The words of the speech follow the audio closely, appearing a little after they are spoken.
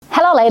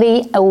Hello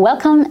lady,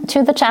 welcome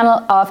to the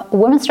channel of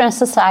Women's Strength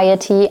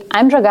Society.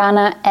 I'm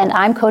Dragana and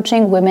I'm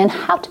coaching women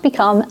how to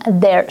become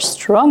their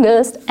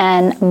strongest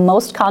and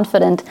most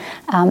confident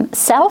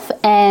self.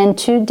 And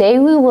today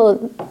we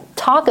will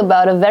talk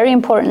about a very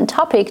important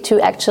topic to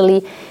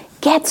actually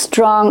get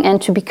strong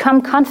and to become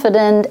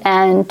confident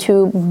and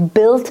to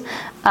build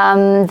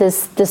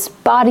this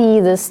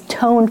body, this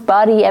toned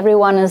body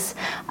everyone is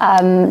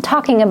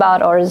talking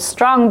about, or a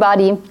strong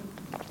body.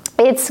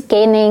 It's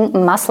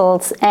gaining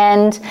muscles,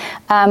 and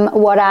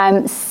what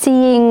I'm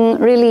seeing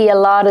really a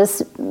lot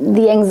is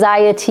the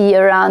anxiety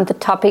around the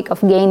topic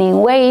of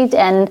gaining weight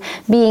and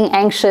being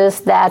anxious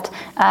that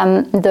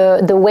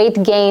the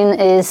weight gain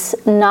is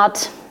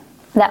not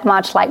that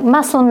much like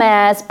muscle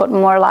mass but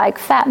more like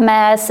fat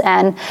mass,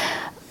 and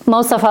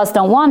most of us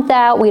don't want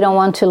that. We don't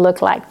want to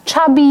look like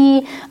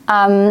chubby.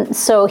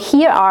 So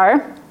here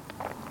are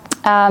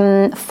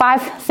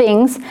 5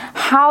 things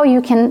how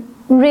you can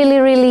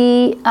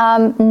really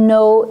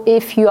know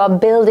if you are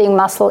building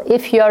muscle,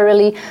 if you are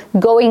really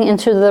going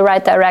into the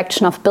right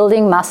direction of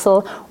building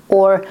muscle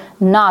or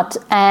not.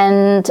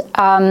 And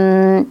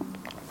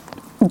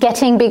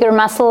getting bigger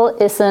muscle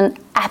is an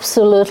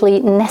absolutely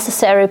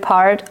necessary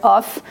part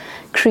of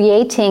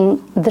creating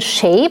the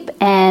shape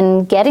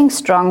and getting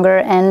stronger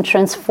and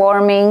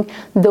transforming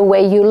the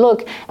way you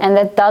look. And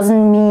that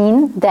doesn't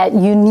mean that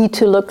you need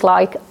to look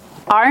like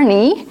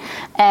Arnie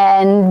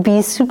and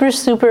be super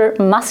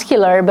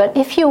muscular, but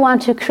if you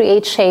want to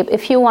create shape,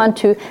 if you want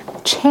to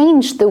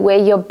change the way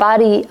your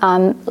body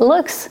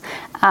looks,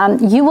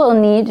 you will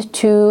need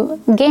to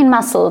gain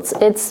muscles.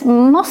 It's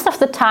most of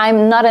the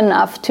time not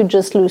enough to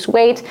just lose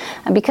weight,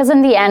 because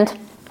in the end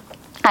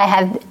I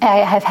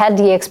have had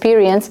the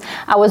experience.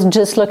 I was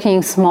just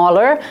looking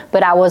smaller,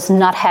 but I was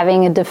not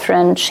having a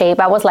different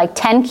shape. I was like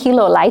 10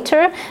 kilo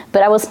lighter,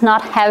 but I was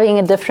not having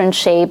a different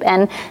shape.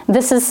 And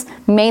this is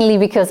mainly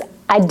because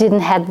I didn't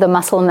have the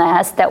muscle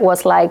mass that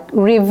was like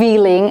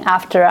revealing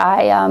after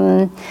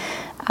I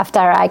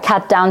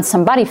cut down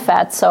some body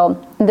fat. So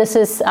this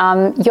is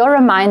your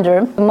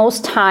reminder.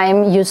 Most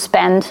time you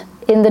spend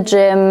in the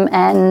gym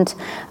and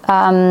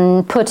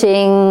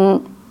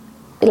putting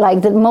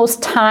like the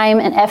most time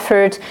and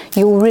effort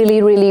you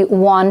really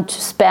want to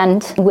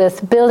spend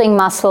with building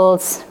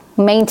muscles,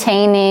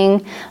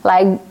 maintaining,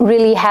 like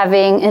really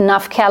having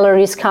enough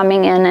calories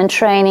coming in and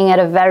training at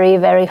a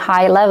very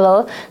high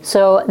level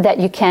so that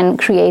you can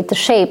create the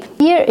shape.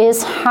 Here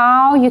is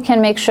how you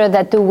can make sure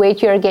that the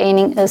weight you're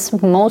gaining is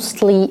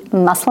mostly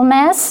muscle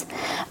mass.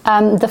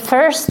 The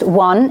first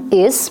one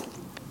is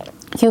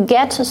you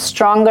get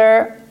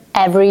stronger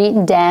every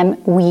damn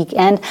week,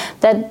 and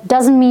that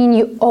doesn't mean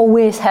you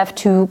always have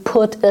to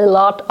put a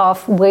lot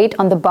of weight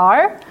on the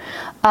bar,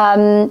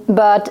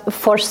 but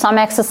for some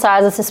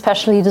exercises,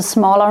 especially the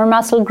smaller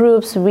muscle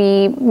groups,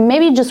 we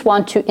maybe just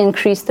want to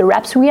increase the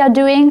reps we are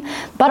doing.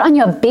 But on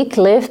your big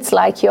lifts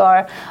like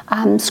your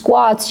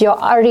squats, your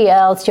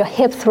RDLs, your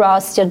hip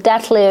thrusts, your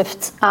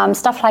deadlifts,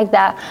 stuff like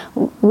that,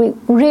 we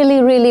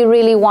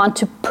really want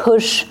to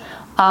push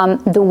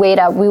the weight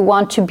up. We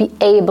want to be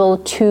able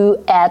to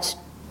add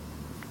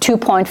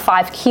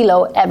 2.5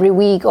 kilo every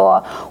week,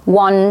 or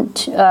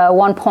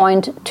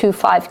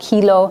 1.25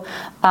 kilo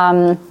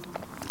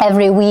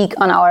every week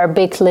on our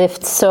big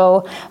lifts.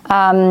 So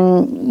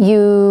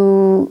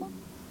you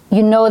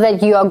know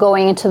that you are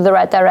going into the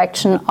right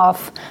direction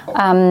of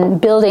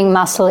building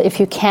muscle if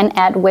you can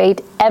add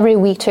weight every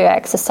week to your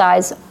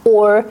exercise,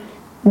 or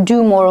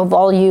do more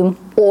volume,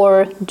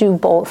 or do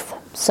both.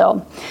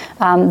 So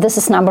this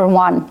is number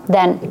 1.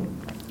 Then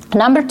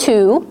number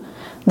 2,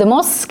 the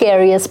most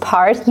scariest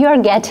part, you're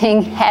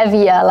getting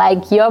heavier,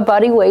 like your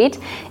body weight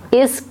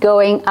is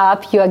going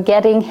up, you're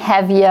getting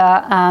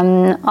heavier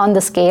on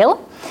the scale.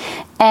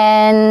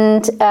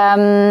 And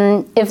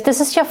if this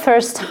is your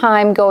first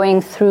time going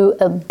through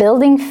a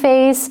building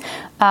phase,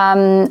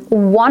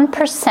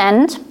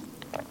 1%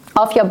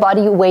 of your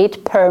body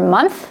weight per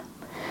month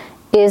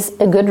is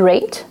a good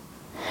rate.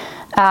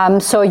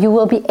 So you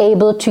will be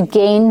able to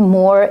gain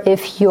more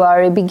if you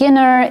are a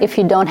beginner, if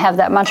you don't have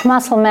that much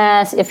muscle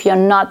mass, if you're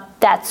not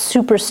that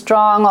super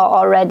strong, or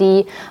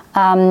already,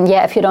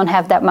 if you don't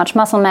have that much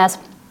muscle mass,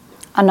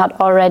 are not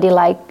already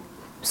like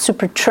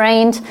super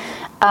trained.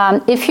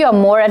 If you are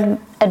more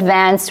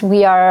advanced,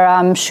 we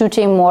are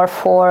shooting more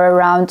for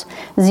around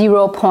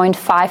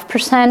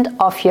 0.5%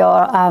 of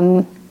your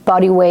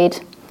body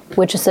weight,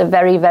 which is a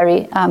very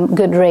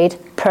good rate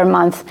per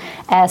month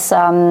as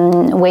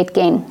weight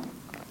gain.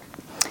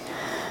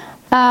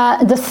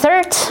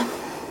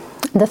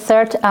 The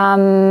third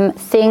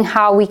thing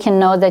how we can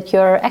know that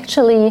you're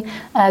actually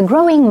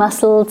growing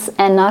muscles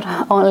and not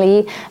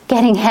only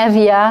getting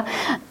heavier,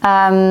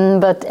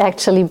 but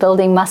actually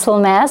building muscle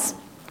mass,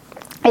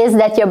 is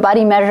that your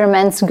body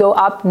measurements go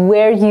up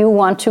where you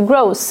want to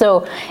grow.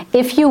 So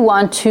if you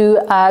want to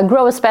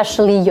grow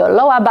especially your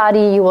lower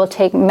body, you will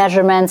take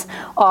measurements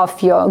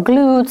of your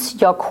glutes,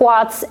 your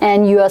quads,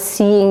 and you are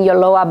seeing your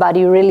lower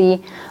body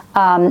really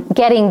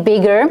getting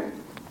bigger.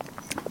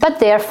 but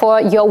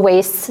therefore your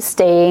waist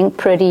staying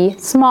pretty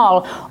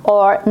small,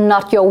 or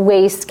not your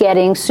waist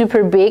getting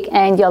super big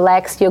and your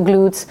legs, your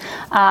glutes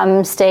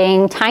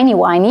staying tiny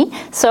whiny.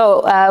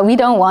 So we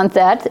don't want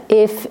that.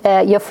 If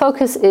your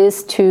focus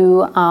is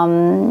to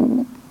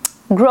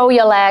grow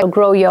your leg,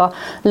 grow your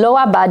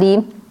lower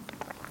body,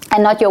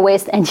 and not your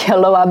waist and your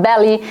lower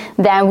belly,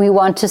 then we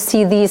want to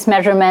see these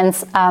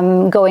measurements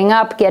going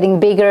up, getting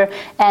bigger,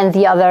 and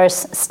the others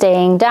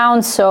staying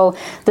down. So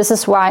this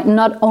is why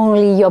not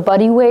only your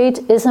body weight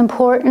is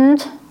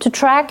important to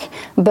track,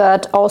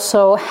 but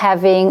also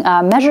having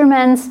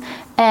measurements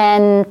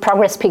and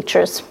progress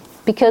pictures.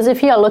 Because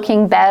if you're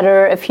looking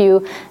better,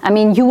 you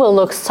will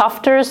look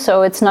softer,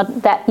 so it's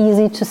not that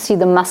easy to see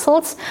the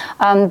muscles.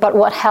 But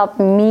what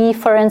helped me,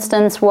 for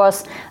instance,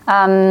 was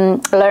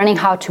learning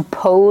how to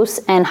pose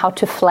and how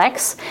to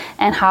flex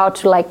and how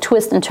to like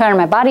twist and turn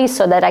my body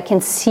so that I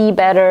can see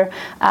better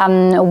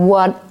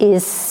what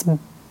is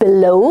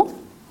below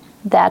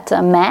that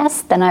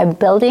mass that I'm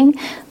building.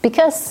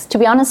 Because to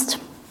be honest,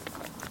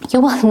 you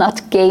will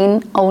not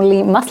gain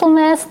only muscle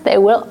mass,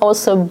 there will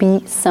also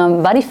be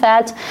some body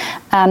fat.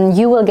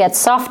 You will get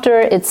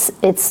softer,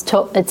 it's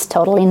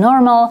totally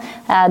normal.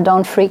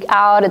 Don't freak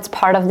out, it's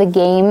part of the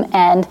game,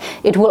 and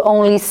it will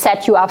only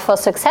set you up for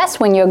success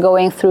when you're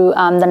going through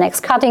the next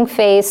cutting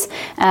phase,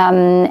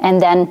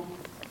 and then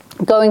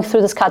going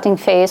through this cutting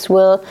phase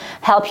will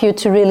help you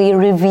to really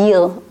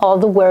reveal all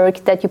the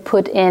work that you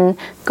put in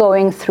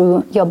going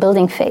through your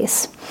building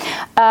phase.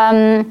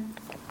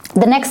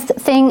 The next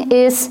thing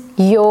is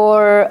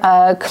your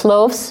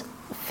clothes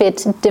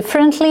fit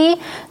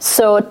differently.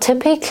 So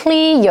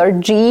typically your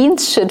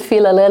jeans should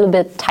feel a little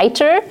bit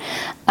tighter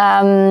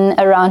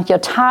around your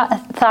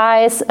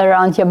thighs,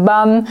 around your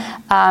bum,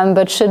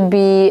 but should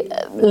be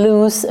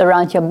loose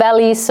around your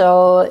belly.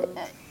 So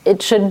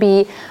it should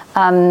be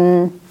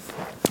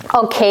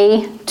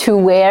okay to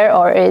wear,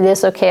 or it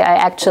is okay. I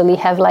actually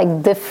have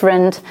like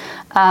different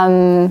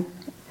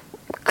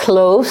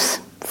clothes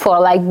for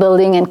like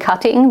building and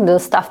cutting. The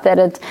stuff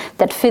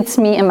that fits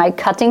me in my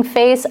cutting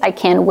phase, I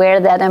can't wear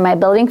that in my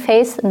building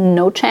phase,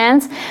 no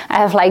chance. I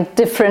have like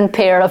different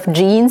pair of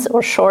jeans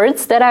or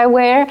shorts that I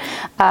wear,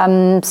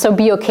 so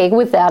be okay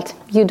with that.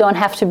 You don't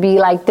have to be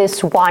like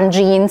this one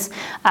jeans.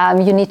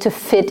 You need to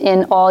fit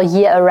in all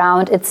year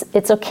around.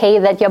 It's okay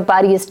that your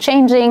body is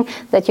changing,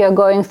 that you're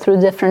going through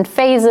different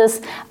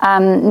phases,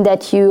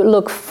 that you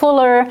look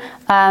fuller,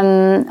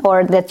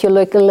 or that you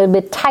look a little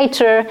bit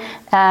tighter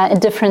in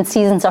different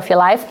seasons of your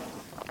life.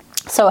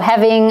 So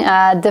having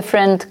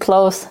different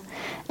clothes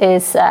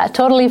is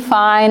totally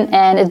fine,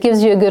 and it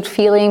gives you a good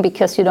feeling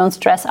because you don't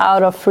stress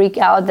out or freak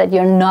out that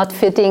you're not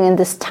fitting in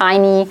this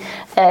tiny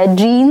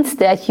jeans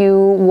that you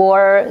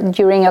wore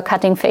during your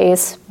cutting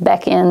phase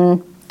back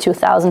in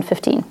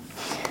 2015.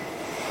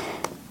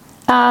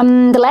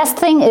 The last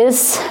thing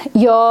is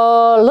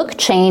your look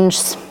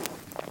changes.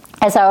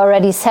 As I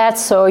already said,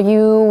 so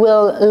you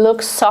will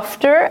look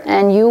softer,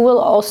 and you will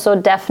also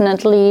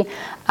definitely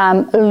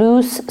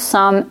lose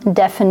some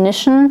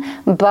definition,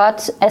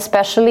 but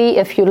especially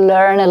if you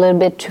learn a little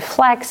bit to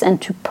flex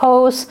and to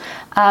pose,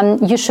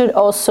 you should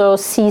also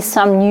see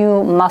some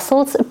new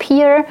muscles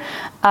appear.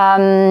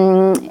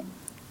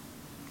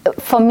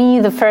 For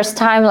me, the first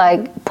time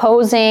like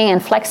posing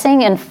and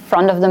flexing in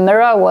front of the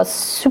mirror was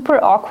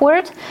super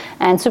awkward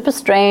and super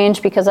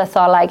strange, because I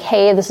thought like,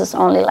 hey, this is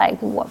only like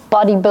what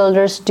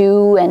bodybuilders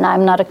do, and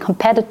I'm not a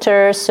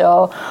competitor,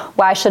 so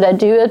why should I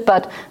do it?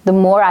 But the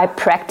more I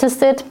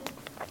practiced it,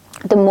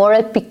 the more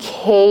it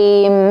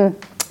became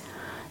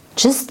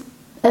just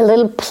a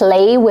little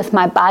play with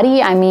my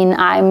body. I mean,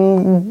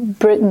 I'm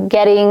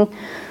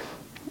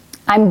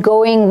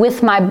going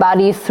with my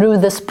body through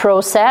this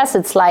process.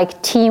 It's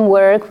like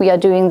teamwork. We are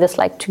doing this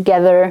like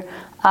together,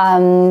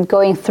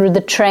 going through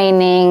the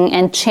training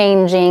and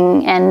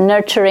changing and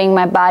nurturing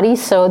my body.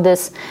 So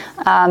this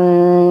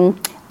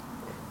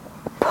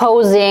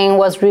posing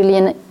was really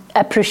an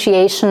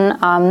appreciation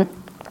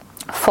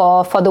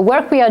for the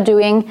work we are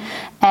doing,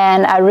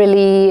 and I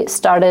really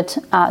started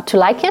to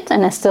like it,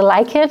 and I still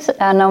like it,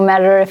 no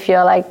matter if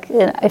you're like,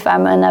 if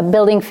I'm in a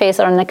building phase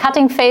or in a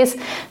cutting phase.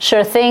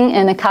 Sure thing,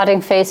 in a cutting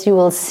phase you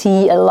will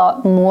see a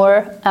lot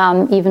more,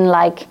 even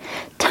like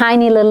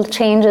tiny little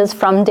changes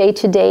from day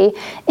to day.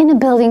 In a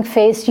building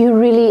phase,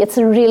 it's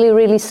a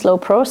really slow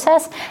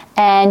process,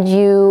 and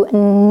you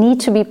need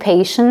to be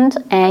patient,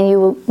 and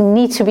you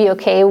need to be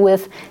okay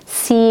with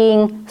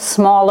seeing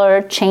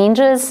smaller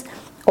changes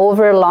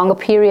over a longer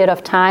period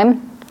of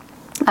time.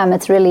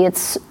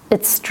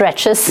 It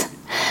stretches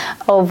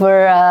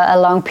over a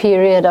long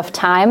period of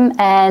time,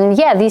 and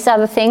yeah, these are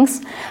the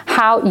things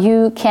how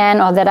you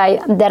can, or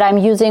that I'm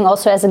using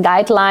also as a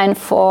guideline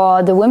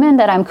for the women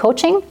that I'm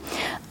coaching.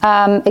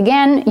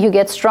 Again, you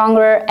get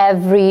stronger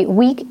every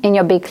week in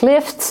your big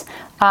lifts.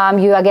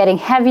 You are getting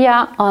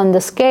heavier on the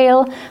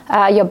scale.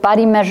 Your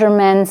body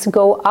measurements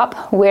go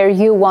up where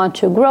you want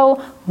to grow.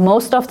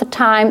 Most of the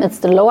time, it's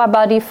the lower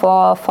body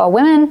for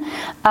women.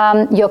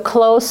 Your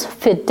clothes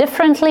fit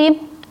differently.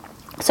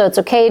 So it's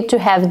okay to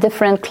have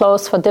different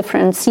clothes for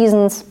different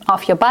seasons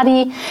of your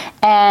body,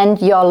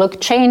 and your look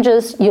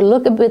changes. You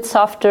look a bit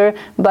softer,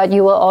 but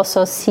you will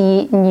also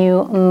see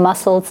new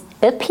muscles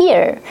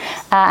appear.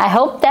 I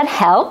hope that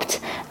helped.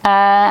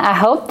 I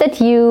hope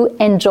that you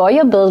enjoy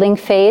your building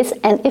phase,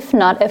 and if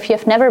not, if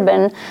you've never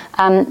been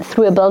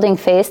through a building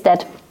phase,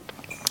 that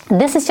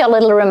this is your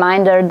little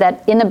reminder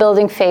that in a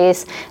building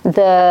phase,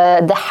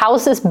 the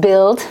house is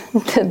built,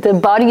 the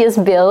body is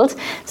built,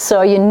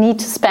 so you need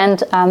to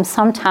spend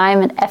some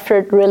time and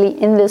effort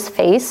really in this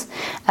phase,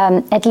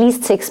 at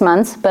least 6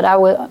 months, but I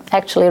will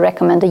actually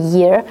recommend a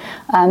year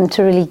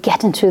to really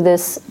get into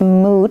this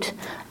mood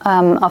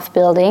of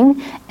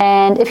building.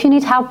 And if you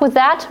need help with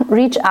that,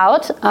 reach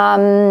out.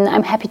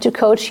 I'm happy to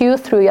coach you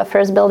through your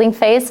first building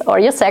phase or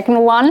your second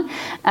one,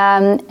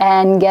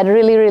 and get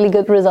really, really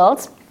good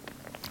results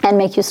and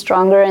make you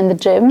stronger in the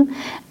gym.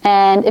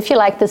 And if you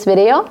like this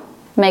video,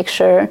 make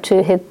sure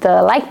to hit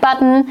the like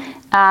button.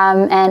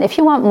 And if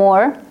you want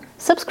more,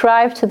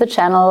 subscribe to the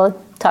channel.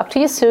 Talk to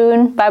you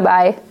soon. Bye bye.